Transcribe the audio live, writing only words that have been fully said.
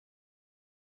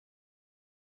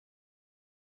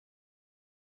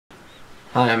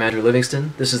Hi, I'm Andrew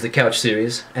Livingston. This is the Couch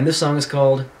Series, and this song is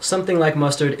called Something Like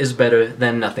Mustard is Better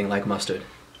Than Nothing Like Mustard.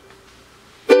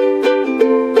 On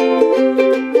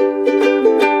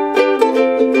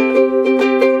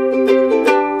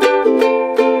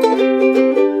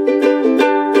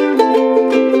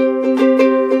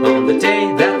the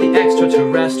day that the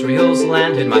extraterrestrials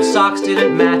landed, my socks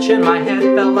didn't match and my head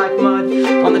felt like mud.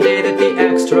 On the day that the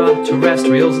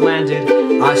extraterrestrials landed,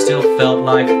 I still felt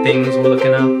like things were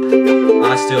looking up.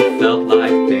 I still felt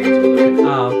like things were looking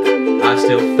up. I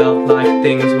still felt like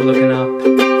things were looking up.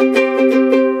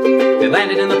 They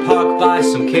landed in the park by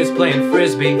some kids playing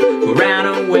frisbee, who ran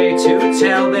away to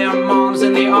tell their moms,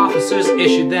 and the officers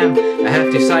issued them a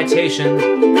hefty citation,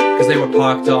 cause they were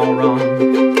parked all wrong.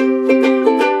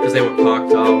 Cause they were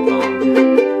parked all wrong.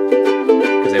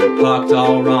 Cause they were parked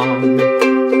all wrong.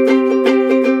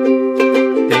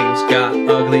 Things got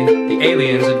ugly, the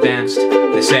aliens advanced.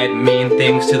 They said mean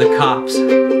things to the cops,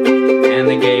 and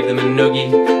they gave them a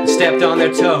noogie and stepped on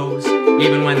their toes,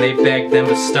 even when they begged them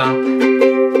to stop.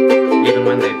 Even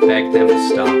when they begged them to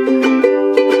stop.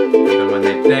 Even when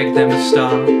they begged them to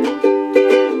stop.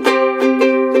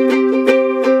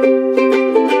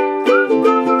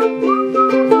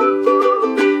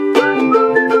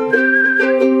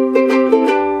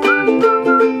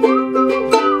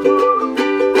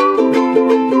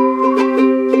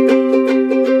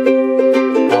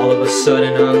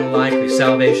 Sudden unlikely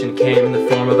salvation came in the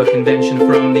form of a convention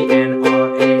from the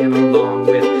NRA, and along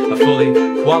with a fully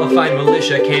qualified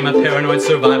militia came a paranoid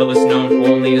survivalist known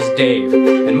only as Dave.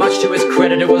 And much to his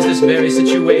credit, it was this very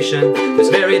situation, this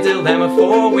very dilemma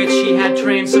for which he had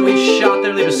trained, so he shot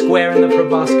their leader square in the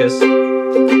proboscis,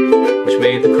 which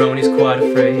made the cronies quite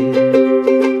afraid.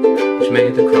 Which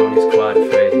made the cronies quite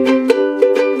afraid.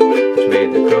 Which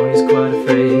made the cronies quite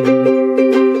afraid.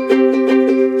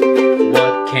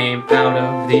 Came out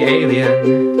of the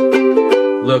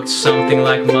alien looked something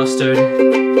like mustard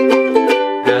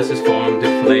as his form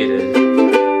deflated.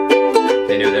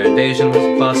 They knew their invasion was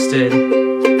busted.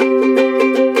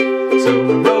 So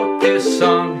I wrote this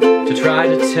song to try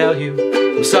to tell you,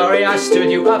 I'm sorry I stood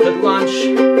you up at lunch,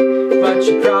 but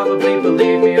you probably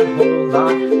believe me a whole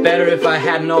lot better if I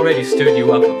hadn't already stood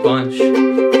you up a bunch.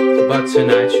 But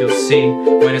tonight you'll see,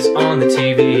 when it's on the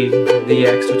TV, the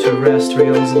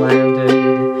extraterrestrials landed.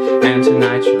 And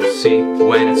tonight you'll see,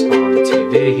 when it's on the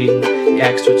TV, the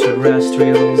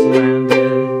extraterrestrials landed.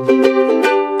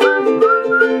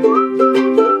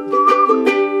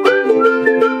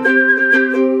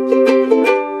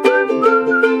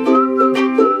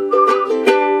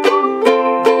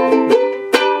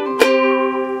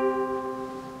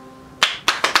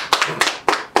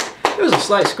 There was a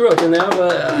slight screw up in there,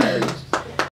 but